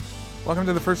Welcome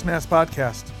to the First Mass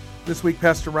Podcast. This week,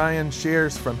 Pastor Ryan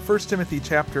shares from 1 Timothy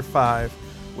chapter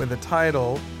 5 with the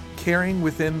title, Caring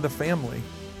Within the Family.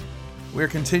 We're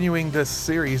continuing this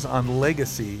series on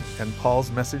legacy and Paul's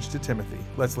message to Timothy.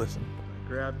 Let's listen.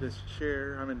 Grab this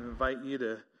chair. I'm going to invite you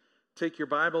to take your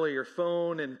Bible or your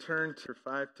phone and turn to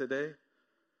 5 today.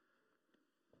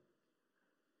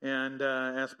 And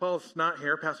as Paul's not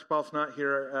here, Pastor Paul's not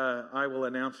here, I will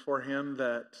announce for him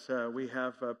that we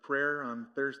have prayer on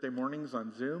Thursday mornings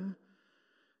on Zoom.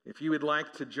 If you would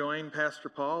like to join Pastor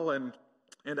Paul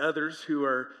and others who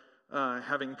are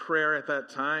having prayer at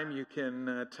that time, you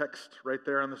can text right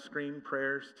there on the screen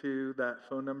prayers to that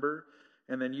phone number,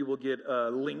 and then you will get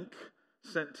a link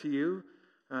sent to you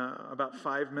about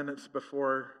 5 minutes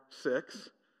before 6.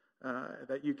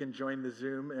 That you can join the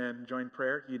Zoom and join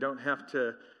prayer. You don't have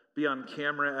to be on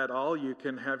camera at all. You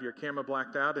can have your camera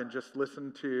blacked out and just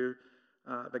listen to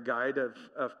the guide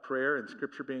of prayer and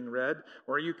scripture being read.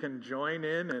 Or you can join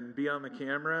in and be on the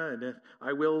camera. And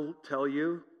I will tell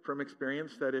you from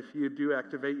experience that if you do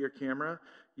activate your camera,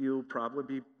 you'll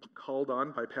probably be called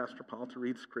on by Pastor Paul to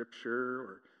read scripture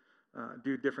or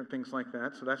do different things like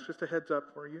that. So that's just a heads up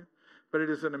for you. But it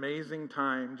is an amazing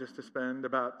time just to spend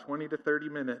about 20 to 30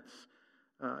 minutes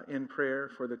in prayer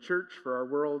for the church, for our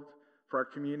world, for our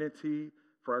community,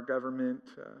 for our government,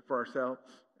 for ourselves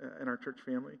and our church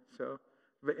family. So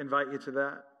I invite you to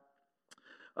that.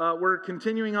 We're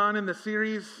continuing on in the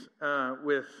series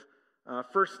with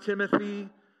 1 Timothy.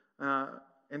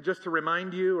 And just to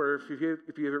remind you, or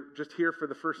if you're just here for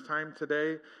the first time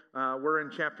today, we're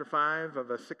in chapter 5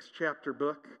 of a 6-chapter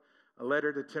book, a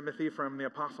letter to Timothy from the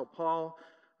Apostle Paul,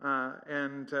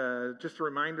 and just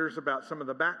reminders about some of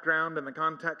the background and the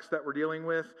context that we're dealing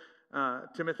with.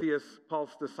 Timothy is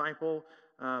Paul's disciple,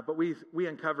 but we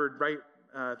uncovered right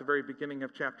at the very beginning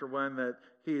of chapter 1 that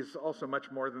he's also much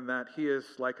more than that. He is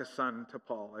like a son to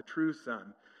Paul, a true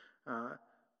son.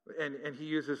 And he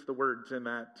uses the words in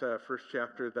that first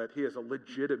chapter that he is a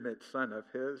legitimate son of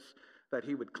his, that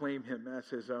he would claim him as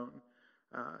his own.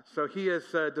 So he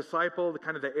is a disciple,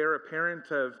 kind of the heir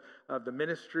apparent of the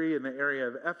ministry in the area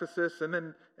of Ephesus,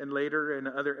 and later in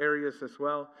other areas as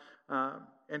well.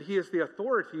 And he is the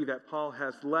authority that Paul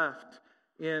has left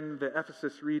in the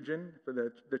Ephesus region for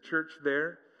the church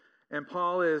there. And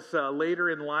Paul is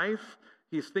later in life.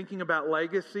 He's thinking about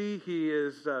legacy. He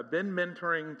has been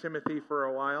mentoring Timothy for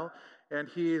a while. And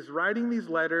he's writing these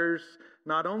letters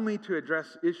not only to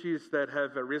address issues that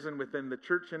have arisen within the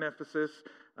church in Ephesus.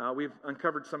 We've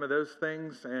uncovered some of those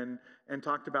things and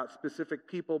talked about specific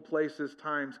people, places,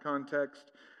 times,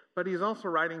 context. But he's also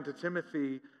writing to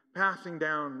Timothy, passing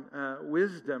down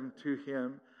wisdom to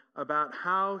him about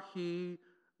how he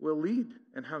will lead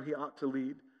and how he ought to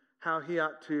lead, how he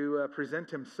ought to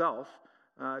present himself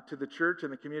to the church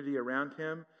and the community around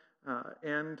him,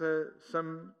 and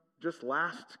some just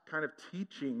last kind of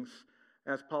teachings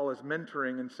as Paul is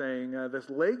mentoring and saying this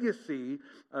legacy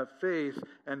of faith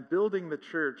and building the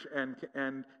church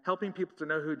and helping people to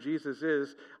know who Jesus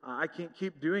is. I can't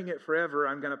keep doing it forever.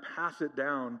 I'm going to pass it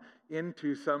down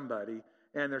into somebody.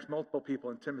 And there's multiple people,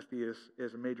 and Timothy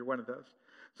is a major one of those.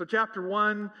 So chapter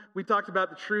 1, we talked about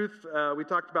the truth. We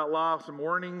talked about law, some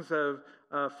warnings of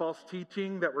false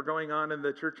teaching that were going on in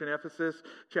the church in Ephesus.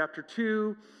 Chapter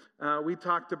 2, we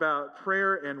talked about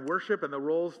prayer and worship and the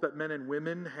roles that men and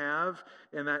women have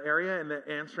in that area, and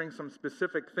answering some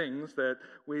specific things that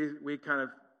we kind of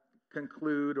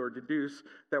conclude or deduce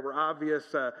that were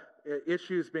obvious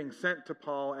issues being sent to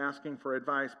Paul, asking for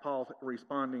advice, Paul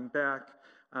responding back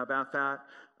about that.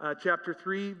 Chapter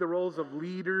 3, the roles of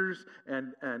leaders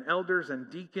and elders and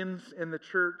deacons in the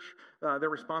church, their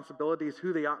responsibilities,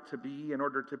 who they ought to be in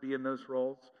order to be in those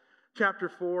roles. Chapter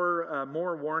 4,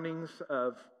 more warnings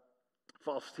of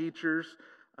false teachers,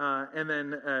 and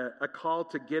then a call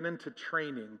to get into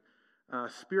training,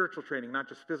 spiritual training, not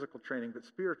just physical training, but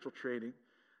spiritual training.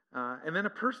 And then a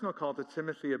personal call to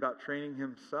Timothy about training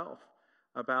himself,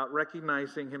 about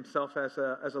recognizing himself as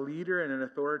a leader and an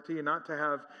authority, and not to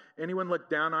have anyone look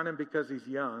down on him because he's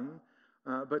young,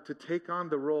 but to take on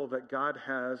the role that God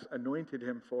has anointed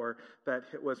him for, that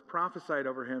was prophesied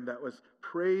over him, that was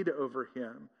prayed over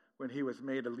him when he was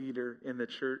made a leader in the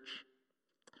church.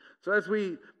 So as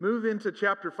we move into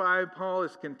chapter 5, Paul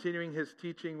is continuing his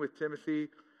teaching with Timothy,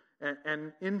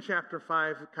 and in chapter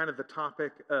 5, kind of the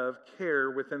topic of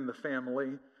care within the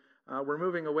family. We're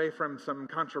moving away from some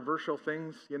controversial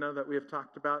things, that we have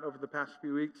talked about over the past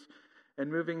few weeks,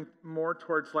 and moving more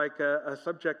towards like a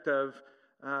subject of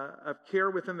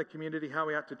care within the community, how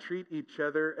we have to treat each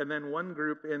other, and then one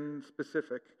group in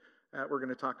specific we're going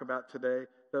to talk about today,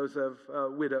 those of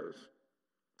widows.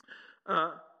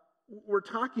 we're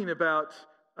talking about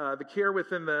the care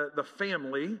within the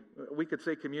family. We could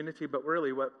say community, but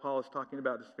really what Paul is talking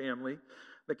about is family.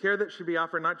 The care that should be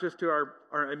offered not just to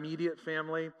our immediate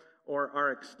family or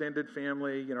our extended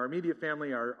family, our immediate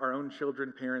family, our own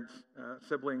children, parents,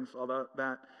 siblings, all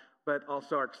that, but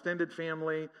also our extended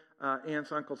family,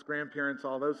 aunts, uncles, grandparents,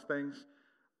 all those things.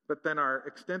 But then our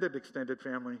extended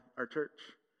family, our church,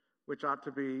 which ought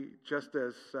to be just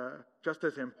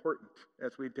as important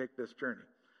as we take this journey.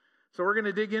 So we're going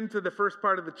to dig into the first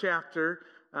part of the chapter.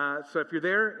 So if you're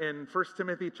there in 1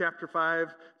 Timothy chapter 5,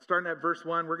 starting at verse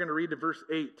 1, we're going to read to verse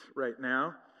 8 right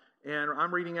now. And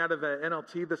I'm reading out of the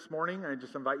NLT this morning. I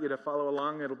just invite you to follow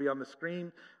along. It'll be on the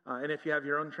screen. And if you have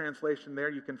your own translation there,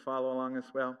 you can follow along as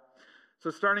well. So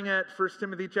starting at 1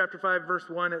 Timothy chapter 5, verse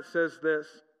 1, it says this.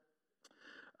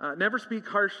 Never speak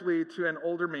harshly to an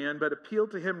older man, but appeal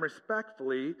to him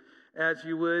respectfully as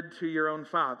you would to your own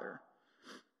father.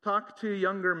 Talk to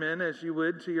younger men as you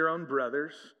would to your own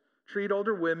brothers. Treat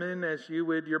older women as you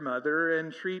would your mother,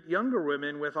 and treat younger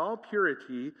women with all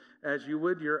purity as you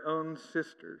would your own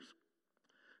sisters.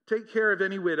 Take care of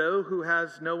any widow who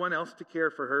has no one else to care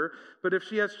for her, but if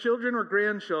she has children or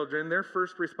grandchildren, their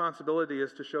first responsibility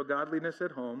is to show godliness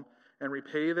at home and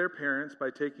repay their parents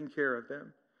by taking care of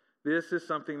them. This is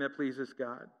something that pleases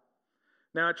God.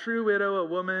 Now, a true widow, a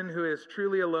woman who is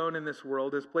truly alone in this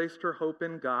world, has placed her hope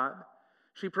in God.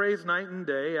 She prays night and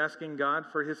day, asking God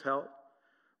for his help.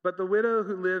 But the widow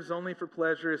who lives only for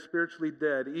pleasure is spiritually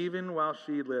dead, even while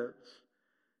she lives.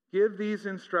 Give these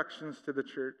instructions to the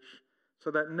church, so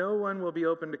that no one will be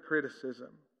open to criticism.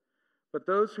 But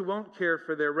those who won't care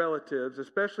for their relatives,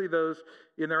 especially those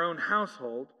in their own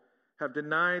household, have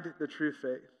denied the true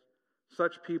faith.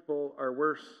 Such people are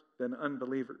worse than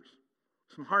unbelievers.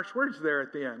 Some harsh words there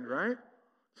at the end, right?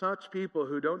 Such people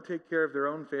who don't take care of their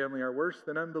own family are worse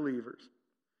than unbelievers.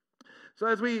 So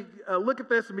as we look at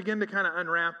this and begin to kind of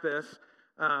unwrap this,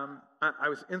 I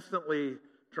was instantly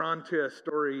drawn to a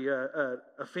story,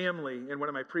 a family in one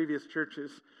of my previous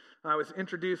churches. I was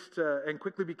introduced and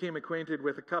quickly became acquainted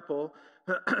with a couple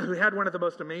who had one of the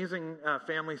most amazing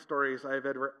family stories I've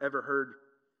ever heard.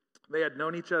 They had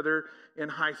known each other in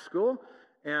high school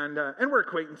and were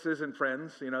acquaintances and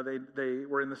friends. They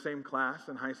were in the same class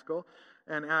in high school.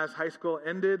 And as high school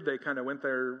ended, they kind of went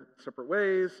their separate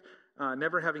ways.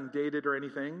 Never having dated or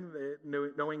anything,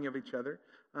 knowing of each other.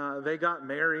 They got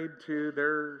married to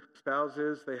their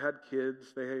spouses, they had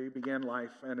kids, they began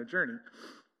life and a journey.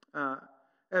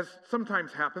 As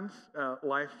sometimes happens,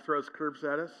 life throws curves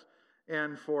at us,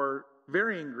 and for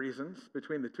varying reasons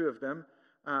between the two of them,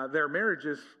 their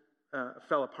marriages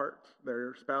fell apart.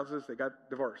 Their spouses, they got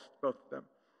divorced, both of them,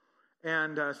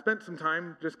 and spent some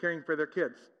time just caring for their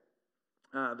kids.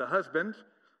 The husband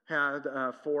had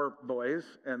 4 boys,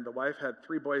 and the wife had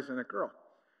 3 boys and a girl.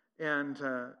 And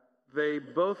they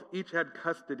both each had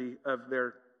custody of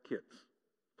their kids,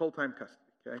 full-time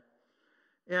custody, okay?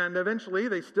 And eventually,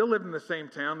 they still lived in the same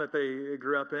town that they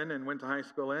grew up in and went to high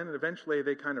school in, and eventually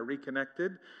they kind of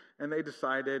reconnected, and they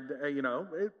decided,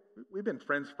 we've been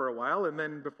friends for a while, and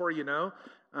then before you know,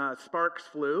 sparks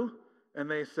flew,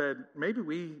 and they said, maybe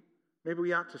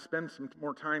we ought to spend some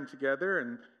more time together,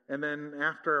 and then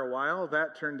after a while,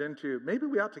 that turned into, maybe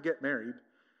we ought to get married.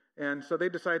 And so they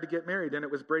decided to get married, and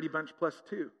it was Brady Bunch plus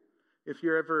 2. If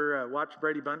you ever watched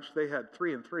Brady Bunch, they had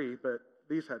 3 and 3, but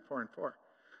these had 4 and 4.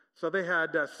 So they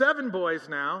had 7 boys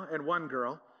now and 1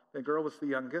 girl. The girl was the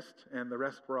youngest, and the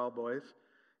rest were all boys.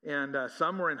 And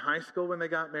some were in high school when they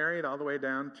got married, all the way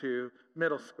down to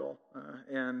middle school.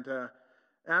 And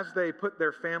as they put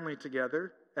their family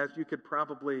together, as you could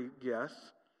probably guess,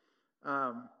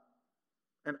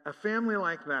 and a family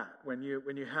like that, when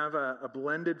you have a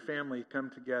blended family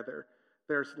come together,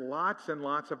 there's lots and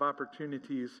lots of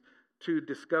opportunities to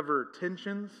discover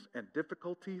tensions and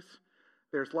difficulties.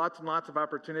 There's lots and lots of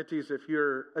opportunities, if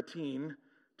you're a teen,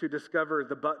 to discover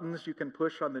the buttons you can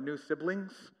push on the new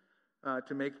siblings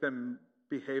to make them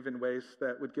behave in ways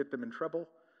that would get them in trouble.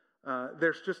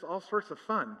 There's just all sorts of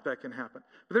fun that can happen.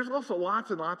 But there's also lots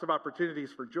and lots of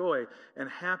opportunities for joy and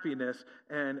happiness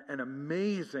and an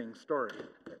amazing story.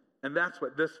 And that's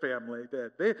what this family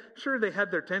did. They had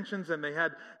their tensions and they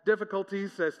had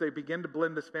difficulties as they begin to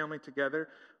blend this family together,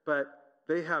 but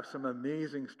they have some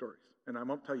amazing stories. And I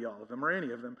won't tell you all of them or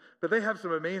any of them, but they have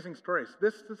some amazing stories.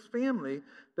 This family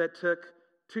that took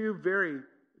 2 very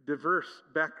diverse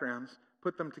backgrounds,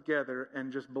 put them together,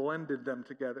 and just blended them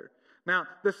together. Now,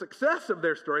 the success of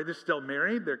their story, they're still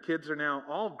married. Their kids are now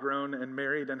all grown and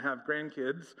married and have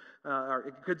grandkids,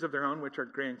 or kids of their own, which are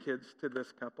grandkids to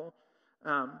this couple.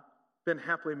 Been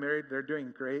happily married. They're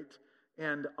doing great.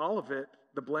 And all of it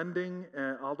the blending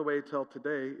all the way till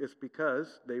today is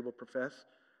because they will profess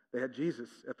they had Jesus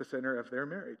at the center of their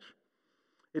marriage.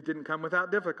 It didn't come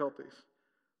without difficulties.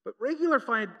 But regular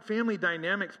family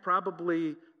dynamics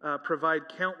probably provide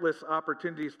countless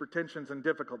opportunities for tensions and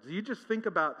difficulties. You just think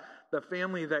about the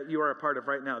family that you are a part of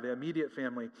right now, the immediate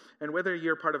family, and whether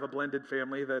you're part of a blended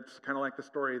family that's kind of like the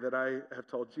story that I have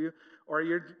told you, or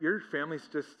your family's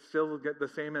just still the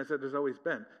same as it has always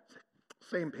been.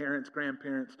 Same parents,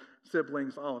 grandparents,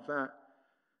 siblings, all of that.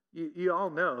 You all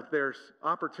know there's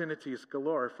opportunities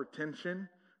galore for tension,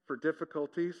 for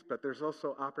difficulties, but there's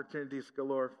also opportunities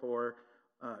galore for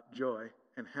joy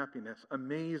and happiness,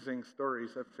 amazing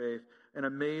stories of faith, and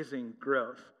amazing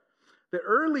growth. The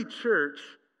early church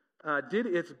did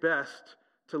its best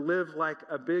to live like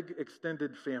a big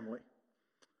extended family.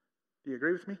 Do you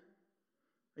agree with me?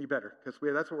 You better, because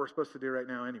that's what we're supposed to do right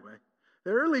now anyway.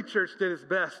 The early church did its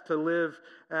best to live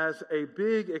as a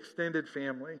big extended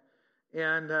family,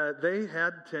 and they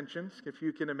had tensions, if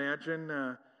you can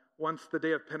imagine. Once the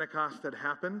day of Pentecost had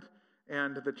happened,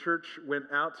 and the church went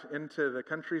out into the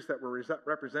countries that were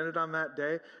represented on that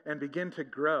day and began to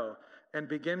grow and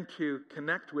begin to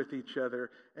connect with each other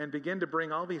and begin to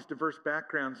bring all these diverse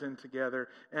backgrounds in together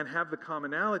and have the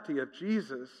commonality of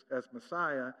Jesus as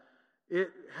Messiah, it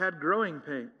had growing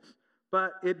pains.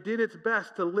 But it did its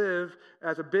best to live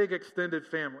as a big extended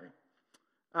family.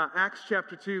 Acts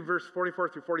chapter 2, verse 44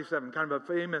 through 47, kind of a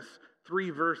famous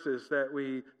 3 verses that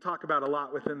we talk about a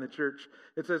lot within the church.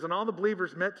 It says, "And all the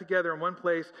believers met together in one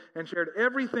place and shared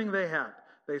everything they had.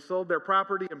 They sold their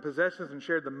property and possessions and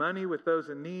shared the money with those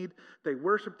in need. They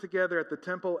worshiped together at the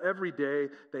temple every day.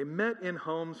 They met in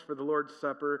homes for the Lord's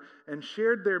Supper and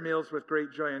shared their meals with great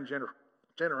joy and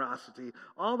generosity,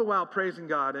 all the while praising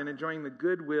God and enjoying the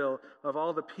goodwill of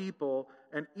all the people.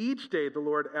 And each day the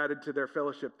Lord added to their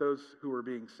fellowship those who were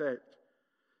being saved."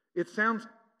 It sounds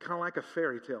kind of like a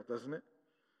fairy tale, doesn't it?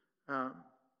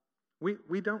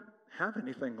 We don't have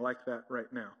anything like that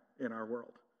right now in our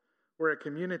world, where a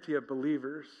community of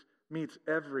believers meets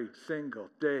every single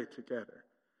day together,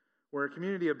 where a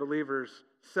community of believers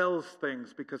sells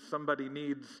things because somebody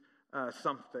needs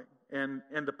something, and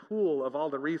the pool of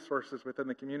all the resources within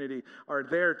the community are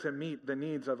there to meet the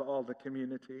needs of all the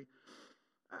community.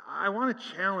 I want to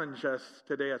challenge us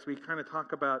today as we kind of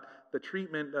talk about the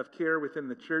treatment of care within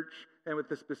the church and with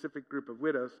the specific group of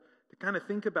widows to kind of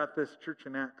think about this church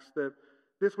in Acts. That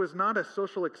this was not a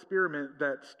social experiment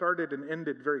that started and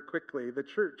ended very quickly. The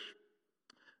church,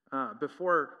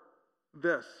 before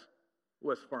this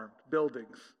was formed,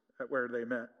 buildings where they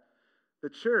met. The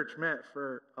church met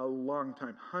for a long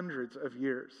time, hundreds of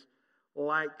years,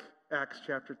 like Acts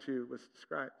chapter 2 was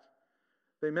described.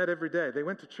 They met every day. They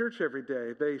went to church every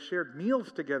day. They shared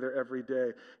meals together every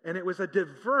day. And it was a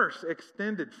diverse,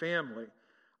 extended family,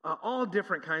 all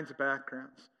different kinds of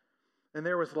backgrounds. And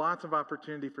there was lots of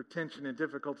opportunity for tension and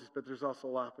difficulties, but there's also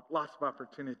lots of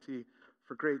opportunity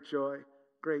for great joy,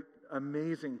 great,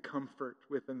 amazing comfort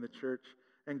within the church,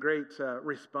 and great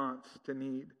response to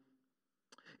need.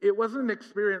 It wasn't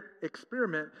an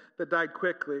experiment that died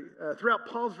quickly. Throughout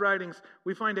Paul's writings,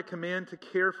 we find a command to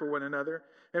care for one another.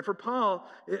 And for Paul,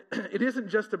 it isn't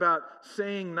just about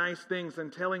saying nice things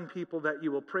and telling people that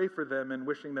you will pray for them and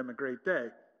wishing them a great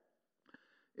day.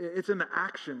 It's in the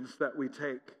actions that we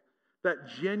take that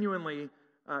genuinely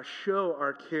show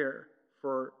our care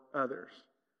for others,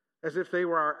 as if they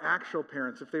were our actual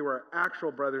parents, if they were our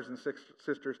actual brothers and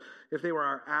sisters, if they were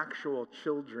our actual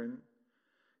children.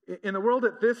 In the world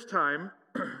at this time,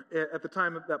 at the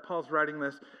time that Paul's writing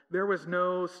this, there was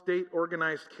no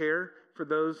state-organized care for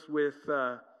those with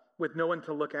no one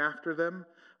to look after them.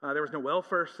 There was no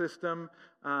welfare system.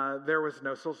 There was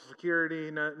no Social Security.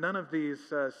 None of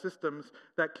these systems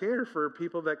that care for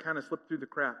people that kind of slip through the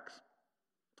cracks.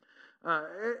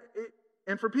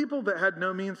 And for people that had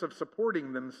no means of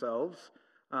supporting themselves,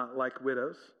 like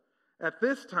widows, at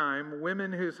this time,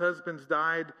 women whose husbands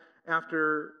died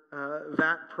after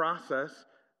that process,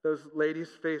 those ladies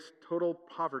faced total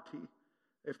poverty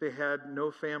if they had no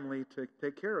family to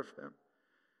take care of them.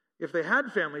 If they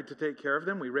had family to take care of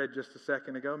them, we read just a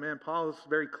second ago, Paul is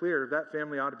very clear that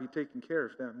family ought to be taking care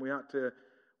of them. We ought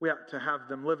to have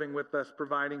them living with us,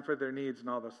 providing for their needs and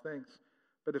all those things.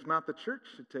 But if not, the church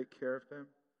should take care of them.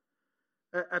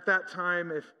 At that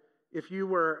time, if you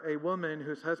were a woman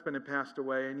whose husband had passed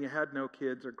away and you had no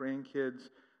kids or grandkids,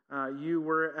 you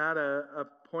were at a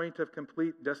point of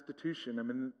complete destitution. I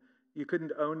mean, you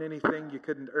couldn't own anything. You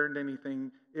couldn't earn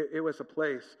anything. It was a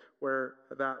place where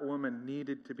that woman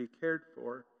needed to be cared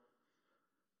for.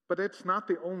 But it's not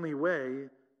the only way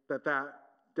that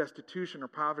destitution or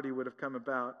poverty would have come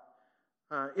about.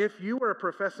 If you were a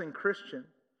professing Christian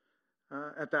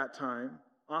at that time,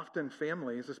 often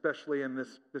families, especially in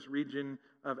this region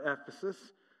of Ephesus,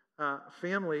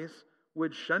 families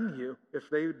would shun you if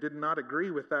they did not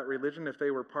agree with that religion, if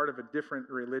they were part of a different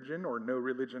religion or no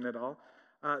religion at all.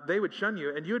 They would shun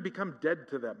you, and you would become dead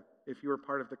to them if you were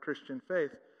part of the Christian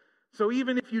faith. So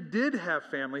even if you did have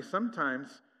family,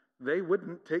 sometimes they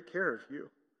wouldn't take care of you.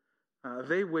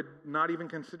 They would not even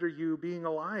consider you being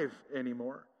alive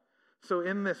anymore. So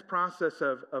in this process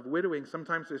of widowing,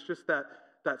 sometimes it's just that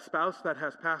spouse that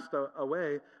has passed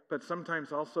away, but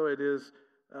sometimes also it is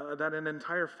that an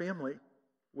entire family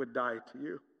would die to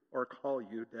you or call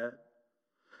you dead.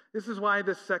 This is why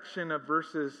this section of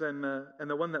verses and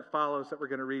the one that follows that we're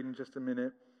going to read in just a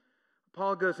minute,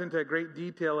 Paul goes into great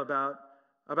detail about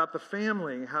the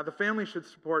family, how the family should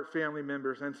support family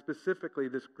members, and specifically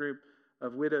this group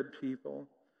of widowed people.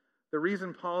 The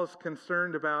reason Paul is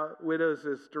concerned about widows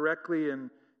is directly and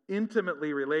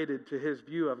intimately related to his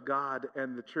view of God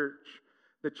and the church.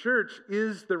 The church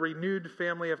is the renewed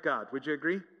family of God. Would you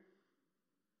agree?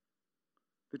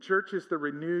 The church is the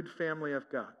renewed family of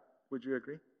God. Would you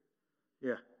agree?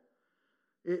 Yeah.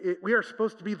 We are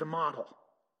supposed to be the model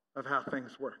of how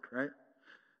things work, right?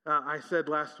 I said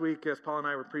last week, as Paul and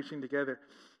I were preaching together,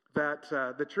 that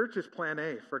the church is plan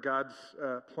A for God's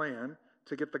plan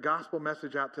to get the gospel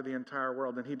message out to the entire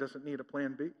world, and he doesn't need a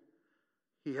plan B.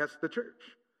 He has the church.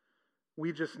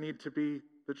 We just need to be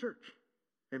the church.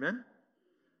 Amen?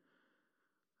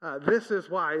 This is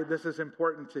why this is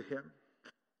important to him.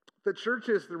 The church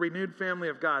is the renewed family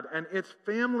of God, and it's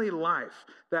family life,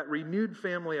 that renewed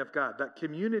family of God, that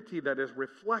community that is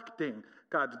reflecting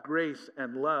God's grace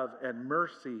and love and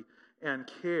mercy and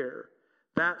care.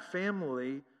 That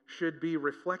family should be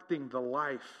reflecting the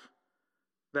life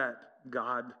that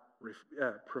God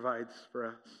provides for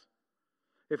us.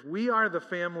 If we are the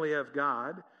family of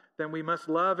God, then we must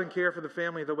love and care for the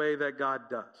family the way that God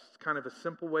does. It's kind of a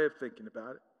simple way of thinking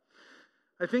about it.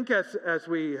 I think as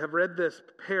we have read this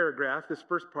paragraph, this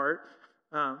first part,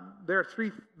 there are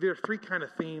three kind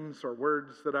of themes or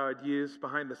words that I would use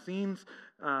behind the scenes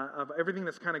of everything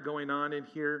that's kind of going on in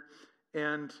here.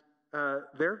 And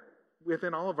they're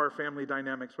within all of our family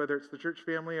dynamics, whether it's the church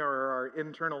family or our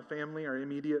internal family, our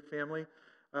immediate family,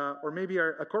 or maybe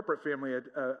a corporate family,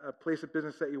 a place of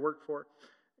business that you work for.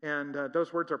 And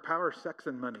those words are power, sex,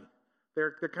 and money.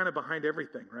 They're kind of behind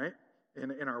everything, right,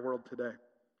 in our world today.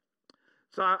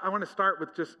 So I want to start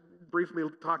with just briefly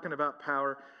talking about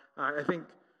power. I think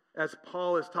as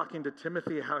Paul is talking to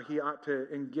Timothy, how he ought to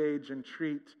engage and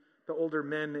treat the older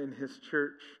men in his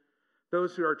church.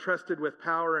 Those who are trusted with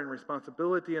power and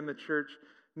responsibility in the church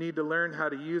need to learn how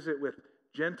to use it with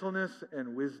gentleness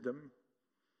and wisdom.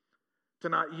 To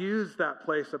not use that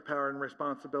place of power and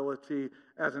responsibility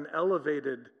as an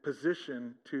elevated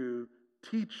position to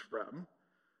teach from,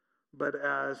 but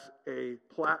as a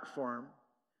platform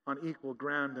on equal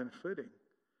ground and footing.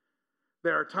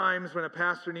 There are times when a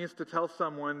pastor needs to tell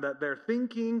someone that their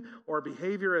thinking or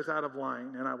behavior is out of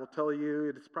line, and I will tell you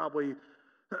it is probably,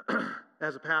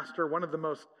 as a pastor, one of the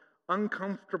most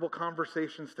uncomfortable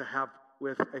conversations to have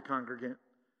with a congregant.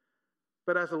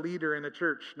 But as a leader in a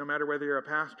church, no matter whether you're a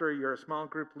pastor, you're a small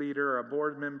group leader, or a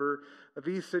board member,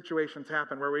 these situations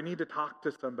happen where we need to talk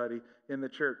to somebody in the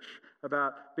church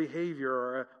about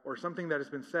behavior or something that has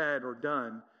been said or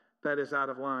done that is out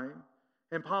of line.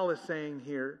 And Paul is saying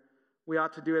here, we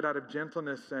ought to do it out of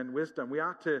gentleness and wisdom. We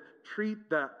ought to treat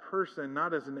that person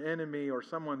not as an enemy or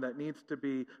someone that needs to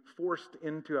be forced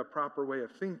into a proper way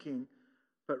of thinking,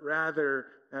 but rather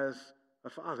as a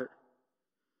father,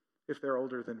 if they're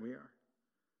older than we are.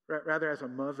 Rather as a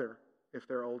mother, if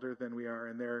they're older than we are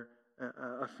and they're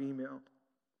a female.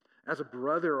 As a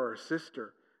brother or a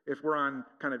sister, if we're on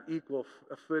kind of equal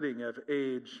footing of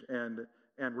age and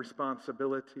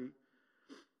responsibility.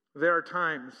 There are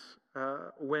times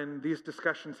when these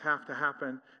discussions have to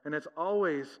happen, and it's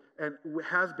always, and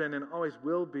has been and always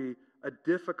will be, a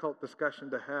difficult discussion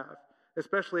to have,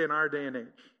 especially in our day and age,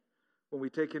 when we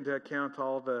take into account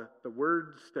all the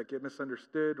words that get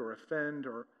misunderstood or offend,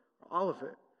 or all of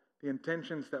it, the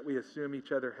intentions that we assume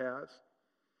each other has.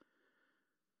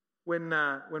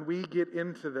 When we get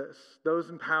into this, those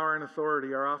in power and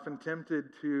authority are often tempted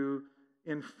to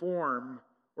inform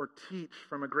or teach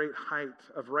from a great height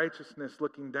of righteousness,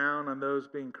 looking down on those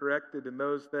being corrected and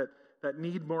those that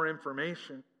need more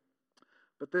information.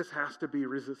 But this has to be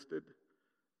resisted.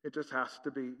 It just has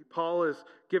to be. Paul is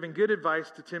giving good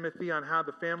advice to Timothy on how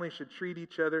the family should treat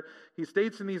each other. He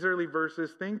states in these early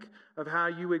verses, think of how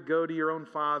you would go to your own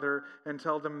father and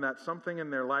tell them that something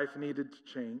in their life needed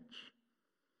to change.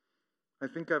 I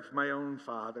think of my own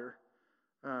father.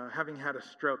 having had a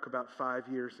stroke about 5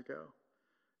 years ago.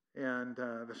 And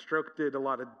the stroke did a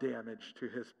lot of damage to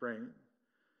his brain.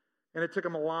 And it took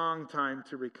him a long time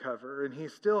to recover. And he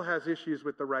still has issues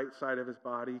with the right side of his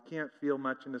body. He can't feel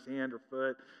much in his hand or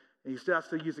foot. And he still has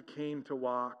to use a cane to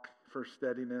walk for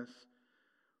steadiness.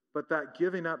 But that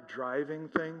giving up driving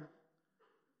thing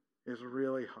is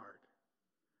really hard.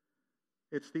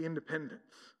 It's the independence.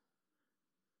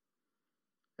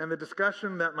 And the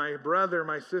discussion that my brother,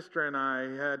 my sister, and I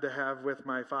had to have with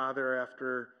my father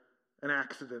after an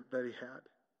accident that he had,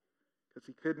 because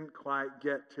he couldn't quite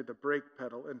get to the brake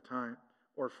pedal in time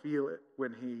or feel it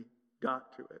when he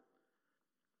got to it.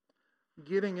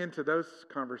 Getting into those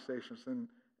conversations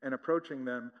and approaching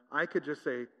them, I could just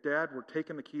say, Dad, we're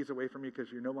taking the keys away from you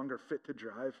because you're no longer fit to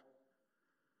drive.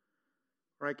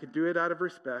 Or I could do it out of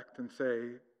respect and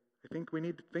say, I think we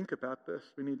need to think about this.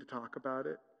 We need to talk about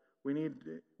it. We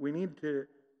need to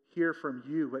hear from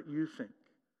you what you think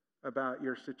about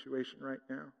your situation right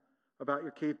now, about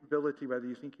your capability, whether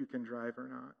you think you can drive or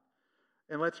not.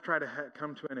 And let's try to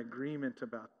come to an agreement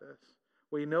about this.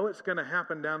 We know it's going to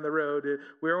happen down the road.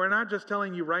 We're not just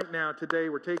telling you right now, today,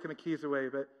 we're taking the keys away,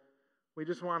 but we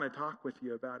just want to talk with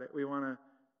you about it. We want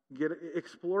to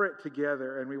explore it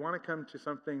together, and we want to come to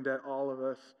something that all of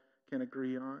us can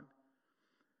agree on.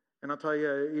 And I'll tell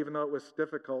you, even though it was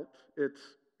difficult,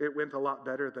 it went a lot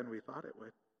better than we thought it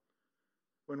would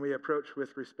when we approach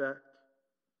with respect.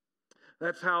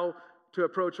 That's how to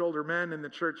approach older men in the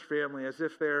church family, as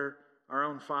if they're our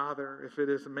own father. If it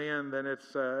is a man, then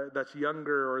it's that's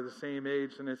younger or the same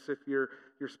age, and it's if you're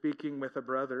speaking with a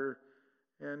brother.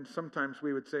 And sometimes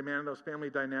we would say, man, those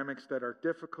family dynamics that are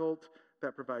difficult,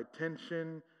 that provide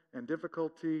tension and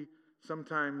difficulty,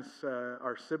 sometimes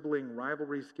our sibling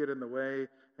rivalries get in the way,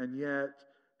 and yet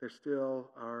they're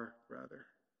still our brother.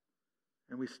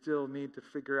 And we still need to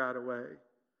figure out a way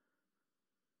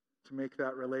to make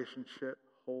that relationship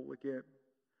whole again.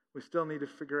 We still need to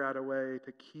figure out a way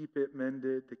to keep it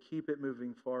mended, to keep it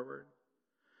moving forward.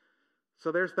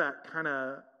 So there's that kind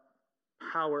of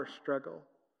power struggle.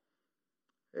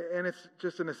 And it's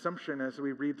just an assumption as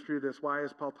we read through this. Why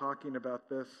is Paul talking about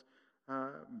this?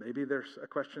 Maybe there's a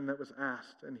question that was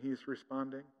asked and he's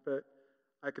responding. But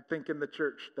I could think in the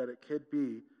church that it could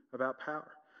be about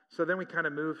power. So then we kind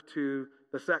of move to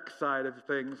the sex side of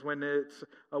things. When it's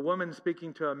a woman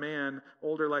speaking to a man,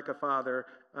 older like a father,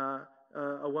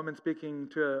 a woman speaking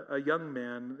to a young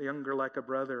man, younger like a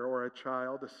brother or a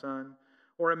child, a son,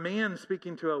 or a man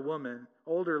speaking to a woman,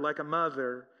 older like a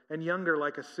mother and younger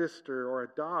like a sister or a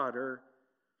daughter.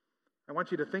 I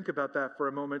want you to think about that for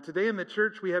a moment. Today in the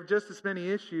church, we have just as many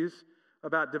issues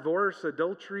about divorce,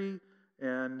 adultery,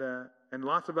 and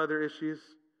lots of other issues.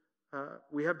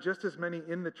 We have just as many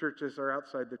in the church as are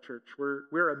outside the church.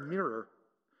 We're a mirror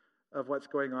of what's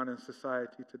going on in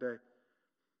society today.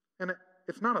 And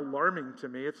it's not alarming to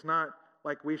me. It's not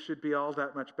like we should be all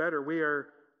that much better. We are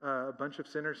a bunch of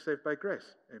sinners saved by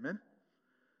grace. Amen?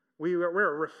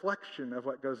 We're a reflection of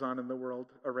what goes on in the world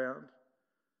around.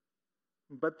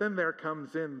 But then there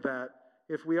comes in that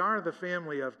if we are the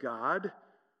family of God,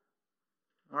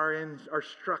 our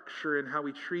structure and how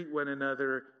we treat one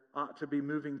another ought to be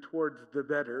moving towards the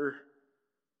better,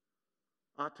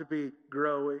 ought to be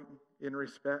growing in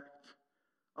respect,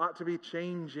 ought to be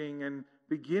changing and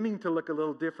beginning to look a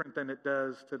little different than it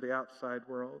does to the outside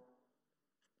world.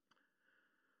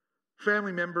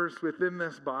 Family members within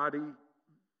this body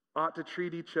ought to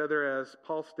treat each other, as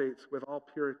Paul states, with all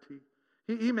purity.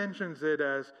 He mentions it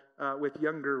as with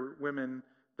younger women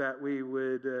that we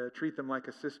would treat them like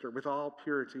a sister. With all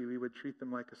purity, we would treat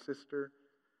them like a sister.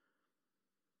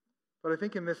 But I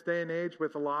think in this day and age,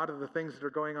 with a lot of the things that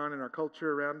are going on in our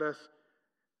culture around us,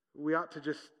 we ought to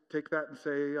just take that and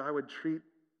say, I would treat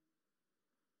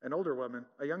an older woman,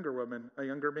 a younger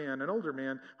man, an older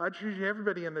man. I'd treat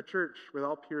everybody in the church with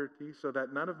all purity so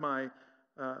that none of my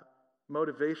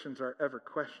motivations are ever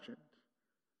questioned,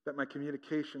 that my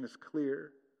communication is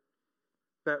clear,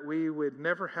 that we would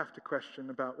never have to question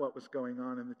about what was going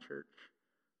on in the church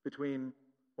between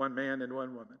one man and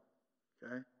one woman,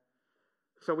 okay?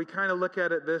 So we kind of look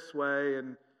at it this way,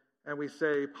 and we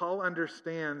say, Paul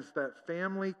understands that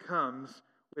family comes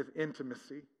with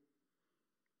intimacy.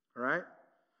 All right?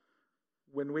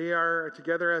 When we are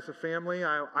together as a family,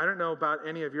 I don't know about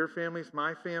any of your families.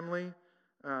 My family,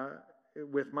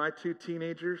 with my two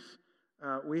teenagers,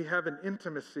 we have an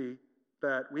intimacy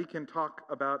that we can talk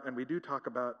about, and we do talk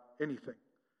about anything.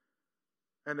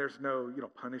 And there's no,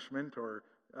 punishment or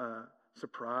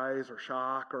surprise or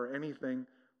shock or anything.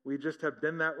 We just have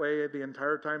been that way the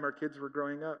entire time our kids were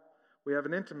growing up. We have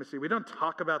an intimacy. We don't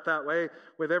talk about that way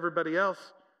with everybody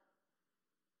else.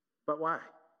 But why?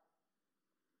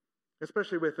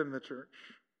 Especially within the church.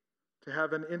 To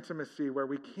have an intimacy where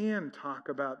we can talk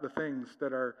about the things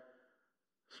that are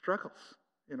struggles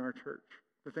in our church.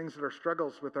 The things that are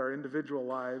struggles with our individual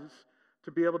lives.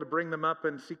 To be able to bring them up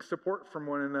and seek support from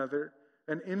one another.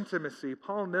 An intimacy.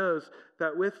 Paul knows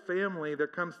that with family there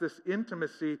comes this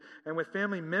intimacy, and with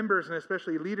family members and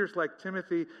especially leaders like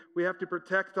Timothy, we have to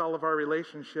protect all of our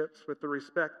relationships with the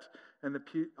respect and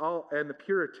the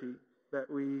purity that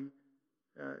we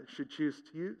should choose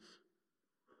to use.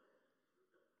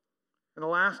 And the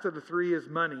last of the three is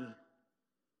money.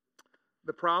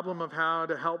 The problem of how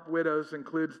to help widows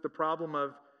includes the problem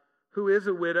of who is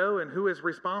a widow and who is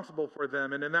responsible for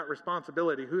them. And in that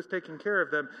responsibility, who's taking care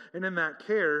of them? And in that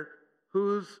care,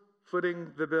 who's footing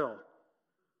the bill?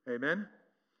 Amen?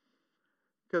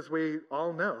 Because we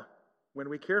all know when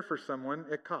we care for someone,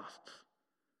 it costs.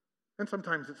 And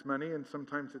sometimes it's money, and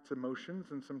sometimes it's emotions,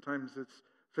 and sometimes it's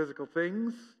physical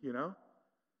things,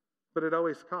 but it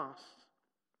always costs.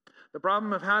 The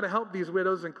problem of how to help these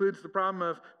widows includes the problem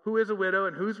of who is a widow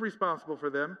and who's responsible for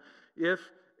them. If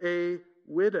a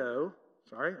widow,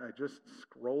 sorry, I just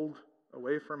scrolled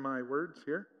away from my words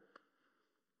here.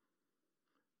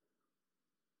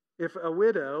 If a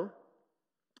widow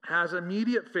has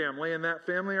immediate family, and that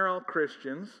family are all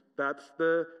Christians, that's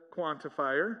the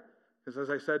quantifier. Because as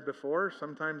I said before,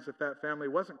 sometimes if that family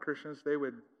wasn't Christians, they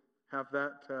would have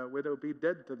that widow be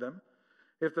dead to them.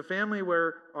 If the family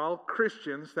were all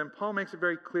Christians, then Paul makes it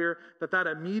very clear that that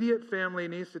immediate family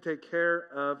needs to take care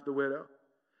of the widow.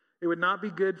 It would not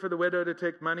be good for the widow to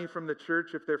take money from the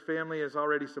church if their family is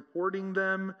already supporting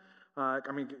them.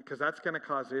 Because that's going to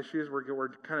cause issues. We're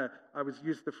kind of, I was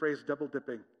used the phrase double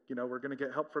dipping. We're going to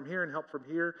get help from here and help from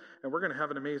here, and we're going to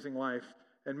have an amazing life.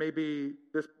 And maybe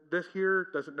this here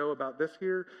doesn't know about this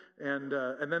here, and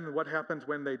then what happens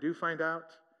when they do find out?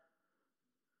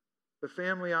 The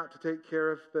family ought to take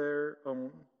care of their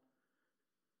own.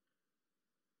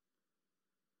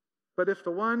 But if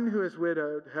the one who is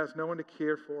widowed has no one to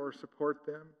care for or support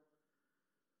them,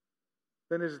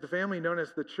 then it is the family known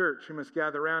as the church who must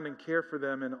gather around and care for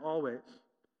them in all ways.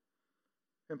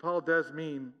 And Paul does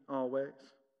mean always.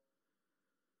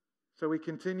 So we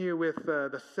continue with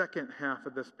the second half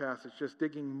of this passage, just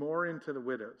digging more into the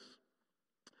widows.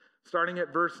 Starting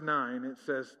at verse 9, it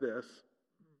says this,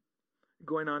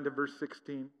 going on to verse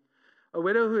 16. A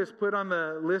widow who is put on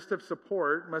the list of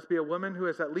support must be a woman who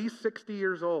is at least 60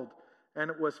 years old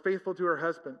and was faithful to her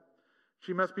husband.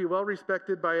 She must be well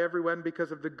respected by everyone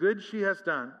because of the good she has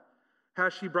done.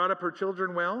 Has she brought up her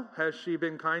children well? Has she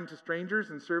been kind to strangers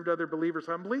and served other believers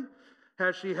humbly?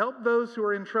 Has she helped those who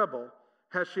are in trouble?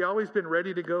 Has she always been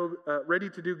ready to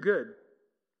do good?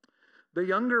 The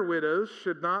younger widows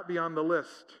should not be on the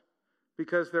list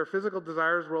because their physical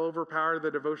desires will overpower the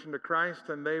devotion to Christ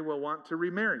and they will want to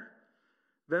remarry.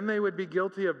 Then they would be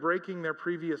guilty of breaking their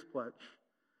previous pledge.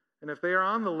 And if they are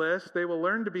on the list, they will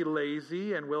learn to be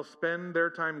lazy and will spend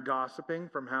their time gossiping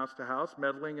from house to house,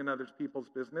 meddling in other people's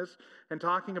business, and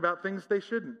talking about things they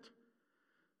shouldn't.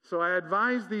 So I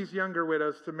advise these younger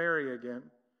widows to marry again,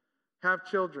 have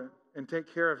children, and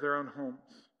take care of their own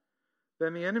homes.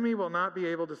 Then the enemy will not be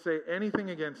able to say anything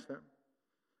against them.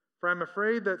 For I'm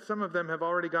afraid that some of them have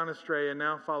already gone astray and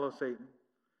now follow Satan.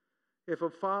 If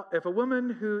a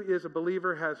woman who is a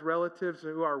believer has relatives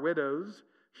who are widows,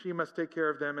 she must take care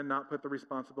of them and not put the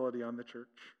responsibility on the church.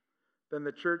 Then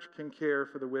the church can care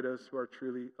for the widows who are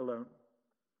truly alone.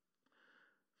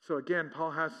 So again,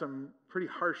 Paul has some pretty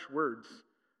harsh words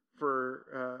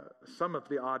for some of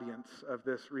the audience of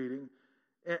this reading.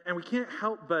 And we can't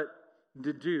help but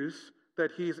deduce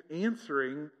that he's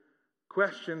answering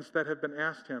questions that have been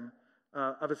asked him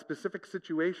of a specific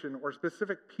situation or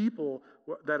specific people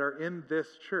that are in this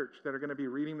church that are going to be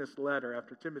reading this letter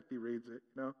after Timothy reads it,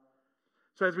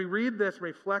 So as we read this,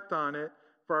 reflect on it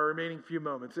for our remaining few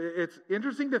moments. It's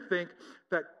interesting to think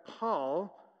that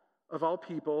Paul, of all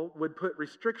people, would put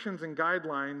restrictions and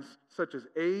guidelines such as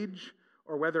age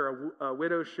or whether a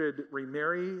widow should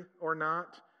remarry or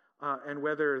not, and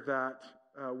whether that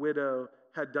widow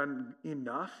had done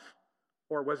enough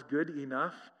or was good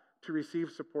enough to receive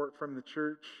support from the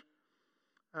church.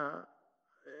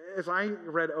 As I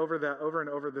read over that over and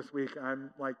over this week, I'm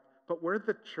like, but we're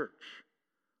the church.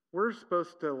 We're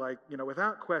supposed to,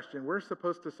 without question, we're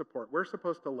supposed to support. We're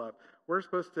supposed to love. We're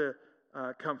supposed to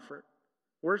comfort.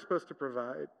 We're supposed to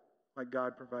provide like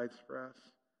God provides for us.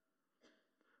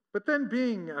 But then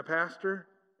being a pastor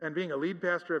and being a lead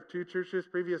pastor of 2 churches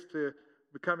previous to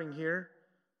becoming here,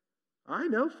 I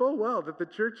know full well that the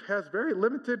church has very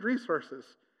limited resources.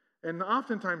 And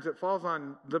oftentimes it falls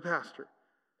on the pastor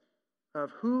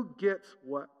of who gets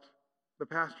what. the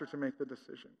pastor to make the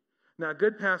decision. Now, a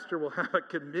good pastor will have a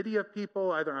committee of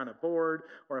people, either on a board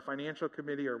or a financial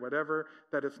committee or whatever,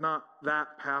 that it's not that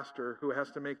pastor who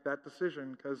has to make that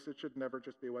decision, because it should never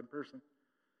just be one person.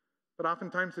 But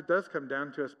oftentimes it does come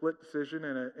down to a split decision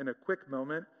in a quick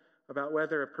moment about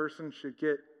whether a person should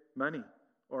get money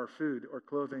or food or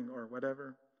clothing or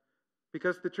whatever.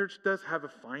 Because the church does have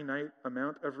a finite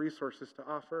amount of resources to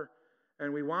offer,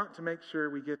 and we want to make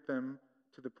sure we get them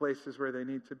to the places where they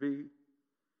need to be.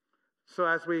 So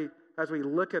as we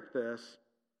look at this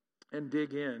and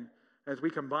dig in, as we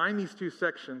combine these two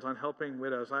sections on helping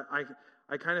widows,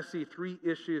 I kind of see three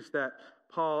issues that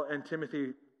Paul and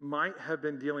Timothy might have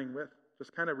been dealing with,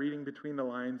 just kind of reading between the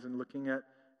lines and looking at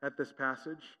this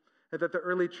passage, and that the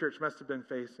early church must have been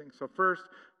facing. So first,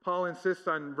 Paul insists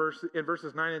in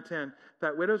verses 9 and 10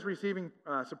 that widows receiving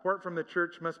support from the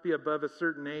church must be above a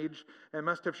certain age and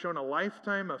must have shown a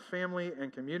lifetime of family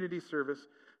and community service.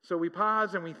 So we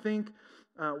pause and we think,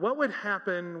 what would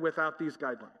happen without these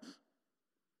guidelines?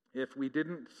 If we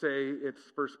didn't say it's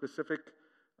for specific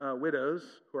widows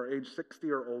who are age 60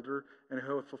 or older and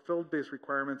who have fulfilled these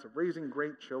requirements of raising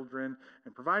great children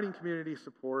and providing community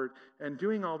support and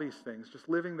doing all these things, just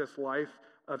living this life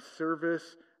of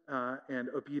service and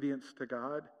obedience to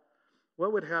God,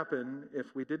 what would happen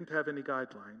if we didn't have any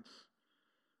guidelines?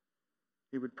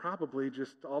 It would probably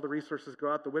just, all the resources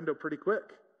go out the window pretty quick.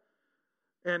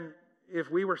 And if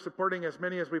we were supporting as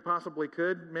many as we possibly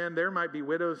could, man, there might be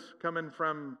widows coming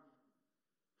from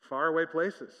faraway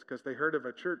places because they heard of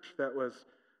a church that was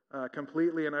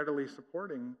completely and utterly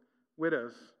supporting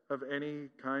widows of any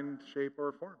kind, shape,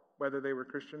 or form, whether they were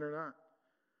Christian or not.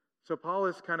 So Paul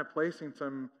is kind of placing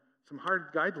some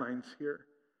hard guidelines here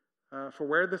for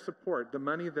where the support, the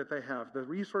money that they have, the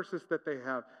resources that they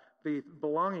have, the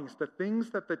belongings, the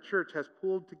things that the church has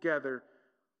pulled together,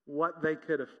 what they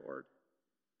could afford.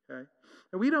 Okay?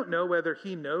 And we don't know whether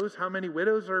he knows how many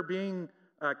widows are being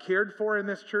cared for in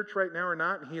this church right now or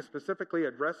not. And he is specifically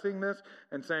addressing this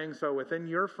and saying, so within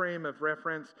your frame of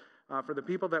reference, for the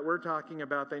people that we're talking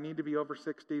about, they need to be over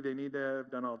 60. They need to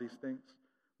have done all these things.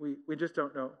 We just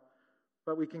don't know.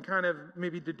 But we can kind of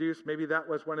maybe deduce maybe that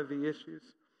was one of the issues.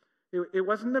 It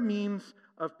wasn't a means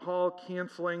of Paul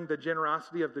canceling the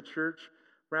generosity of the church.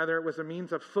 Rather, it was a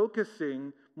means of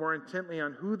focusing more intently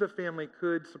on who the family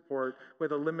could support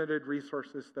with the limited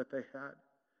resources that they had.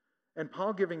 And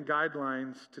Paul giving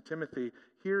guidelines to Timothy,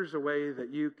 here's a way that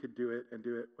you could do it and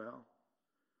do it well.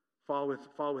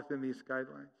 Fall within these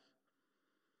guidelines.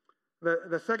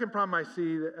 The second problem I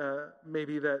see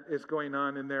maybe that is going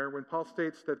on in there when Paul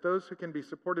states that those who can be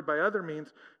supported by other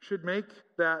means should make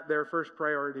that their first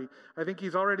priority. I think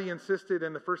he's already insisted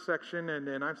in the first section,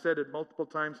 and I've said it multiple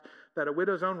times, that a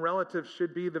widow's own relatives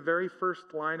should be the very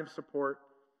first line of support.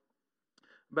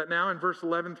 But now in verse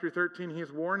 11 through 13,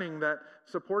 he's warning that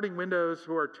supporting widows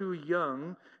who are too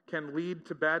young can lead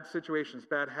to bad situations,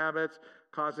 bad habits,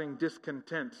 causing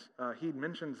discontent. He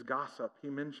mentions gossip.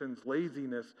 He mentions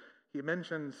laziness. He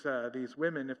mentions these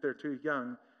women, if they're too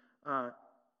young.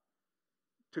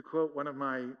 To quote one of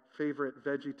my favorite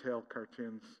VeggieTale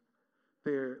cartoons,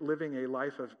 they're living a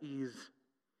life of ease.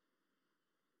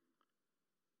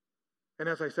 And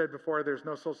as I said before, there's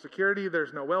no Social Security,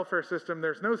 there's no welfare system,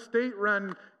 there's no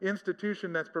state-run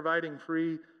institution that's providing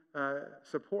free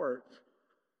support.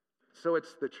 So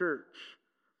it's the church.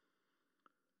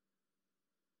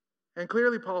 And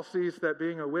clearly Paul sees that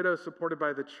being a widow supported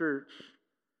by the church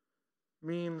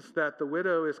means that the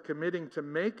widow is committing to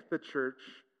make the church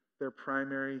their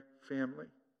primary family.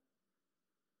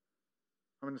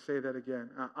 I'm going to say that again.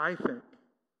 I think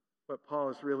what Paul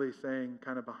is really saying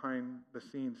kind of behind the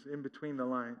scenes, in between the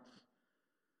lines,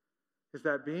 is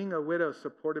that being a widow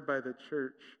supported by the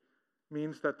church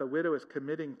means that the widow is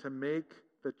committing to make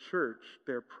the church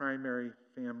their primary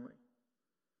family.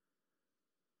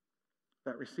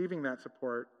 That receiving that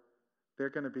support, they're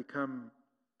going to become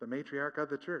the matriarch of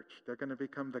the church. They're going to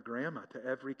become the grandma to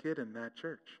every kid in that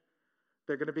church.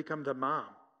 They're going to become the mom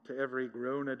to every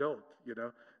grown adult, you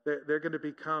know. They're going to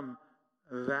become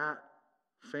that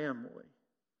family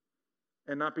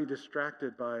and not be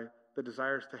distracted by the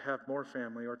desires to have more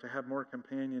family or to have more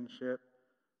companionship,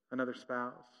 another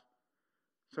spouse.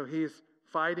 So he's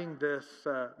fighting this,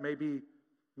 maybe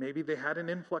they had an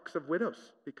influx of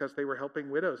widows because they were helping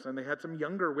widows, and they had some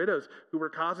younger widows who were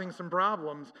causing some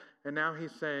problems, and now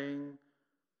he's saying,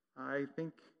 I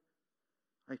think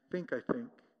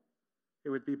it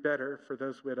would be better for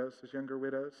those widows, those younger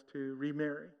widows, to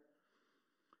remarry.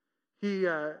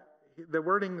 The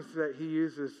wordings that he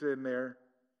uses in there,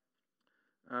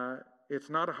 it's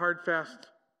not a hard, fast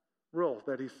rule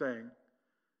that he's saying.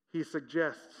 He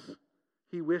suggests,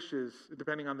 he wishes,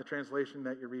 depending on the translation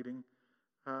that you're reading,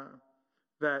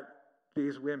 that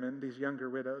these women, these younger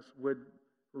widows, would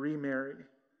remarry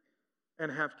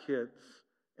and have kids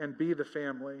and be the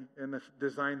family in the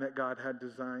design that God had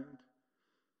designed.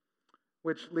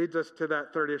 Which leads us to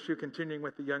that third issue, continuing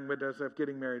with the young widows of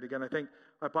getting married again. I think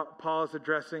Paul is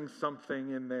addressing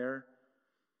something in there,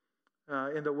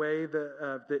 in the way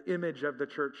the image of the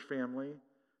church family,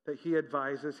 that he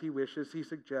advises, he wishes, he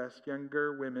suggests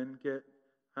younger women get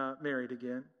married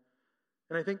again.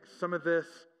 And I think some of this,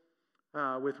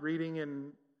 with reading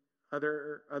and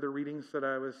other readings that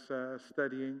I was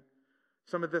studying,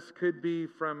 some of this could be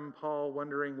from Paul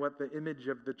wondering what the image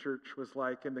of the church was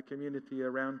like in the community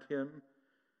around him.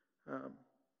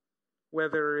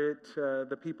 Whether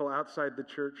the people outside the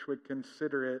church would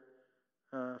consider it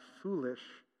foolish,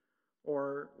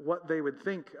 or what they would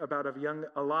think about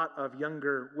a lot of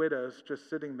younger widows just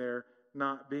sitting there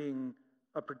not being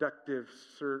a productive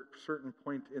certain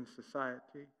point in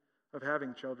society, of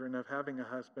having children, of having a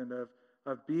husband,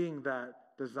 of being that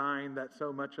design that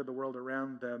so much of the world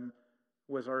around them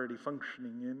was already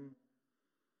functioning in.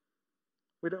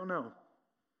 We don't know.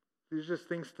 These are just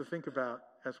things to think about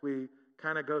as we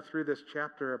kind of go through this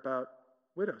chapter about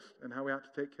widows and how we ought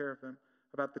to take care of them,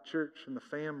 about the church and the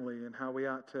family and how we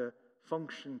ought to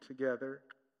function together.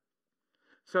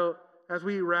 So as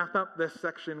we wrap up this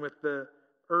section with the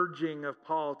urging of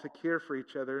Paul to care for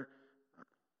each other,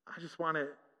 I just want to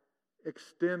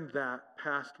extend that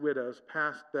past widows,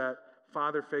 past that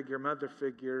father figure, mother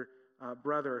figure,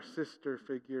 brother or sister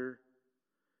figure.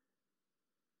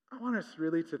 I want us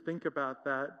really to think about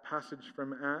that passage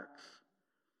from Acts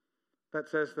that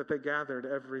says that they gathered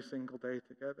every single day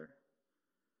together.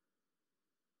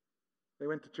 They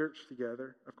went to church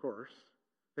together, of course.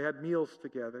 They had meals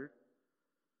together.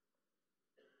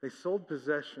 They sold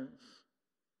possessions.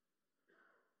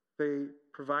 They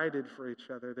provided for each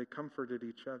other. They comforted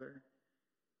each other.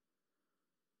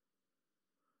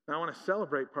 Now I want to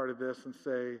celebrate part of this and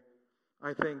say,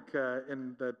 I think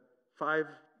in the 5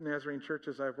 Nazarene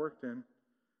churches I've worked in,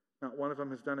 not one of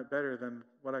them has done it better than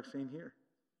what I've seen here.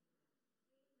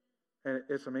 And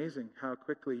it's amazing how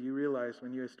quickly you realize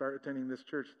when you start attending this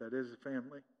church that is a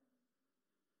family.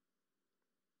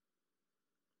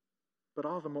 But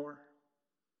all the more,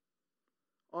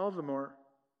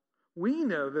 we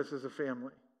know this is a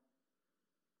family,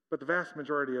 but the vast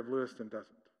majority of Lewiston doesn't.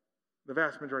 The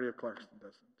vast majority of Clarkston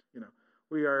doesn't.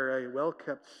 We are a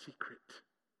well-kept secret.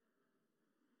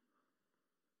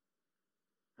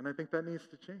 And I think that needs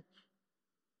to change.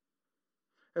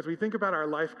 As we think about our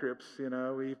life groups,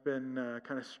 we've been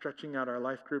kind of stretching out our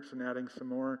life groups and adding some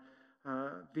more.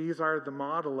 These are the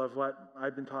model of what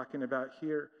I've been talking about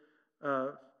here.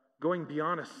 Going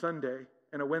beyond a Sunday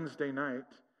and a Wednesday night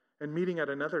and meeting at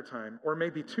another time, or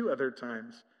maybe 2 other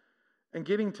times, and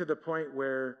getting to the point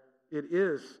where it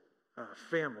is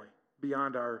family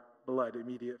beyond our blood,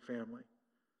 immediate family.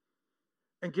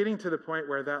 And getting to the point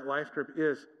where that life group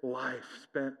is life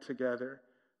spent together.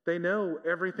 They know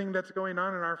everything that's going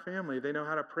on in our family. They know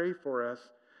how to pray for us.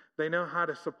 They know how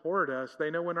to support us. They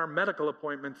know when our medical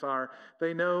appointments are.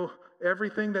 They know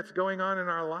everything that's going on in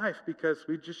our life because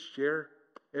we just share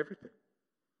everything.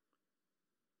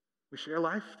 We share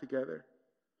life together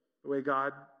the way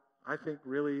God, I think,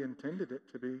 really intended it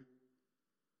to be.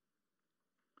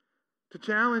 To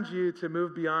challenge you to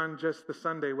move beyond just the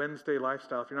Sunday, Wednesday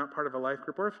lifestyle. If you're not part of a life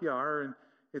group, or if you are, and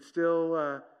it's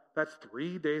still, that's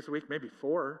 3 days a week, maybe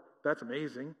 4. That's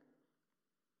amazing.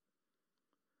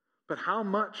 But how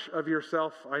much of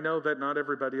yourself, I know that not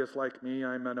everybody is like me.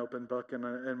 I'm an open book,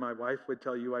 and my wife would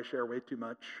tell you I share way too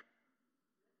much.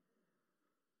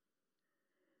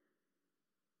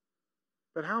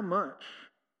 But how much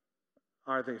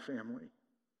are they family?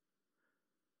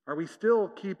 Are we still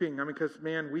keeping, because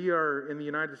we are, in the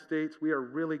United States, we are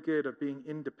really good at being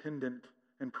independent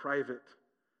and private.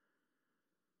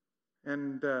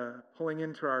 And pulling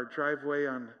into our driveway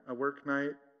on a work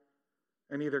night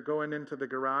and either going into the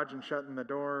garage and shutting the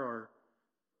door or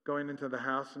going into the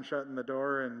house and shutting the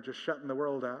door and just shutting the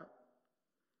world out.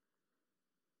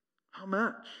 How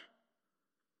much?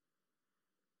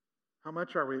 How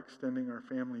much are we extending our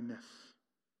familyness?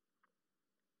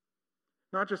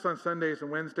 Not just on Sundays and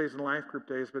Wednesdays and life group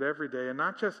days, but every day. And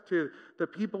not just to the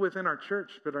people within our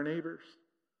church, but our neighbors.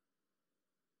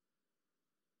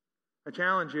 I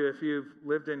challenge you, if you've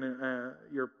lived in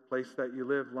your place that you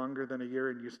live longer than a year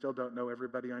and you still don't know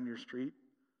everybody on your street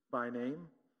by name,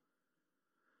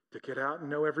 to get out and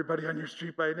know everybody on your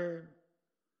street by name,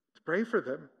 to pray for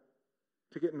them,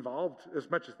 to get involved as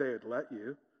much as they would let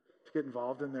you, to get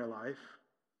involved in their life.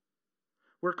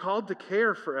 We're called to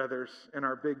care for others in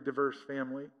our big, diverse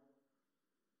family.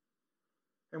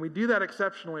 And we do that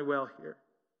exceptionally well here.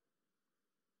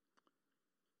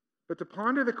 But to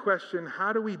ponder the question,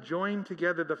 how do we join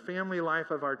together the family life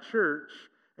of our church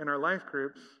and our life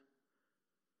groups,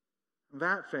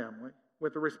 that family,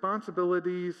 with the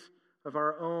responsibilities of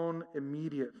our own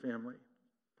immediate family,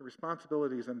 the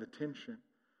responsibilities and the tension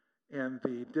and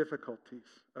the difficulties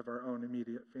of our own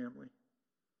immediate family?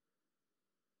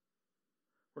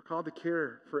 We're called to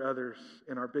care for others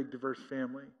in our big, diverse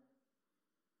family.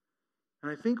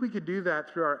 And I think we could do that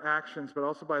through our actions, but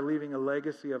also by leaving a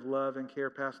legacy of love and care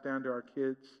passed down to our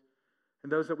kids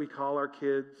and those that we call our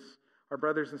kids, our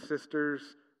brothers and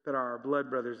sisters that are our blood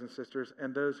brothers and sisters,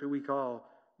 and those who we call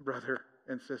brother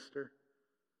and sister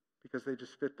because they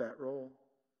just fit that role.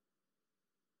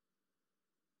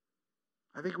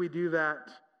 I think we do that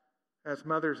as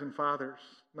mothers and fathers,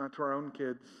 not to our own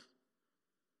kids,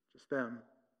 just them,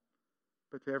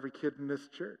 but to every kid in this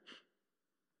church.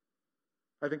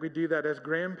 I think we do that as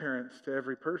grandparents to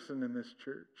every person in this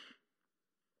church.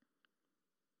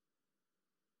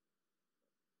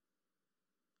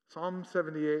 Psalm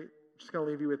 78, I'm just going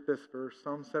to leave you with this verse.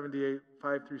 Psalm 78,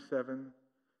 5 through 7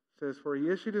 says, "For he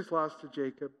issued his laws to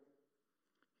Jacob.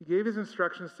 He gave his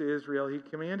instructions to Israel. He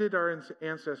commanded our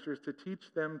ancestors to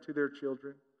teach them to their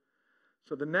children,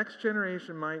 so the next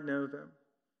generation might know them,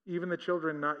 even the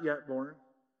children not yet born.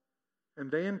 And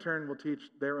they in turn will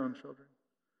teach their own children,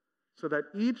 so that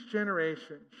each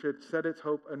generation should set its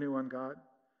hope anew on God,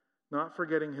 not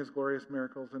forgetting his glorious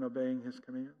miracles and obeying his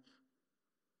commands."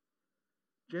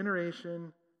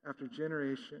 Generation after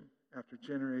generation after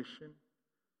generation,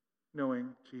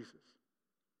 knowing Jesus.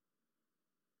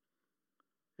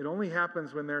 It only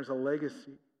happens when there's a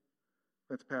legacy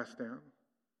that's passed down.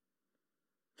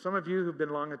 Some of you who've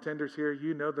been long attenders here,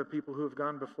 you know the people who have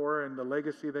gone before and the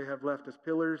legacy they have left as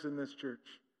pillars in this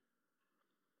church.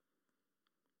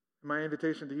 My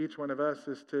invitation to each one of us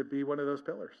is to be one of those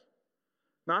pillars.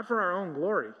 Not for our own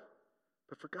glory,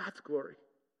 but for God's glory.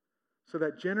 So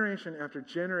that generation after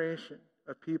generation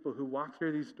of people who walk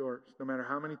through these doors, no matter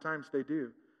how many times they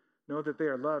do, know that they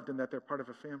are loved and that they're part of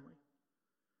a family.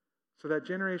 So that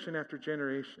generation after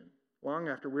generation, long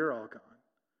after we're all gone,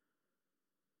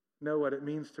 know what it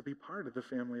means to be part of the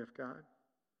family of God.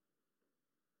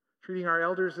 Treating our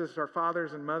elders as our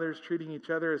fathers and mothers, treating each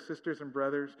other as sisters and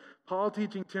brothers. Paul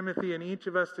teaching Timothy and each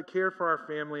of us to care for our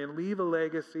family and leave a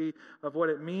legacy of what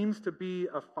it means to be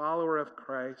a follower of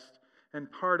Christ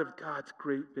and part of God's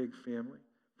great big family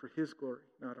for his glory,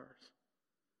 not ours.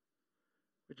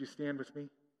 Would you stand with me?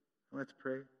 Let's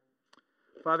pray.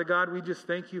 Father God, we just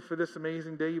thank you for this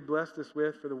amazing day you blessed us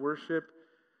with, for the worship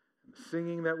and the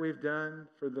singing that we've done,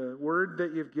 for the word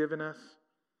that you've given us,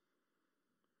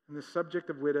 and the subject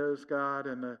of widows, God,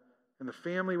 and the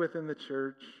family within the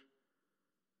church.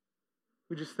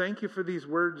 We just thank you for these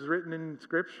words written in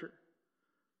Scripture.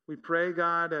 We pray,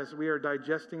 God, as we are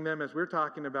digesting them, as we're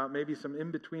talking about maybe some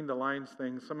in-between-the-lines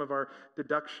things, some of our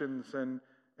deductions and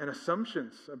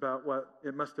assumptions about what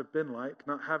it must have been like,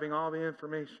 not having all the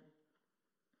information.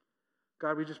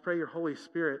 God, we just pray your Holy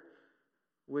Spirit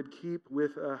would keep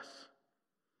with us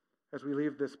as we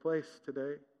leave this place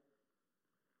today.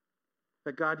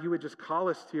 That, God, you would just call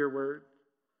us to your word,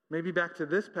 maybe back to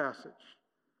this passage,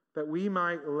 that we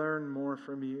might learn more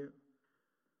from you,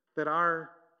 that our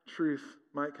truth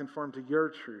might conform to your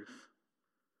truth,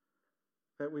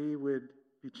 that we would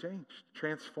be changed,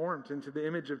 transformed into the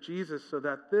image of Jesus, so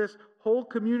that this whole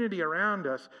community around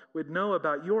us would know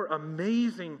about your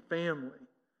amazing family,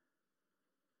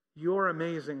 your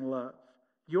amazing love,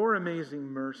 your amazing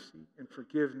mercy and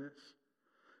forgiveness,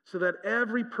 so that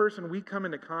every person we come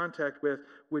into contact with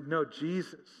would know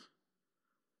Jesus.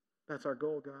 That's our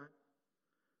goal, God.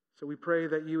 So we pray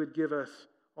that you would give us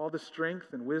all the strength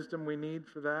and wisdom we need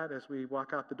for that as we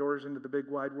walk out the doors into the big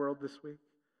wide world this week.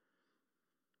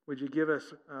 Would you give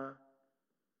us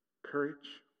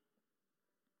courage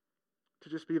to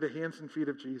just be the hands and feet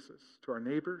of Jesus to our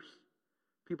neighbors,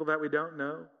 people that we don't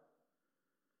know.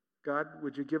 God,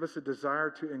 would you give us a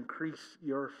desire to increase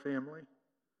your family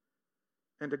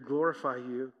and to glorify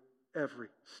you every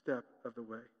step of the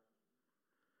way.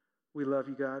 We love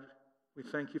you, God. We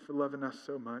thank you for loving us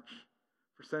so much,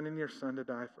 for sending your Son to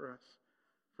die for us,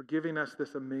 for giving us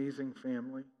this amazing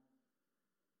family.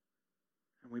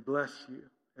 And we bless you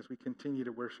as we continue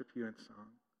to worship you in song.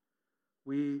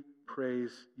 We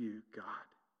praise you, God,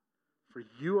 for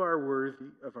you are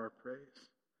worthy of our praise.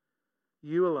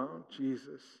 You alone,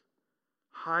 Jesus,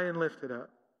 high and lifted up,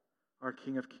 our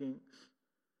King of Kings.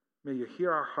 May you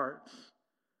hear our hearts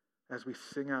as we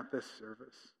sing out this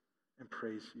service and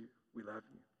praise you. We love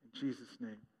you. In Jesus'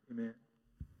 name, amen.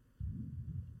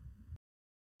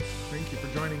 Thank you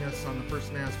for joining us on the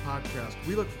First Mass podcast.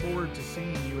 We look forward to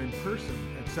seeing you in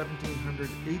person at 1700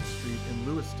 8th Street in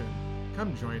Lewiston.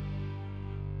 Come join.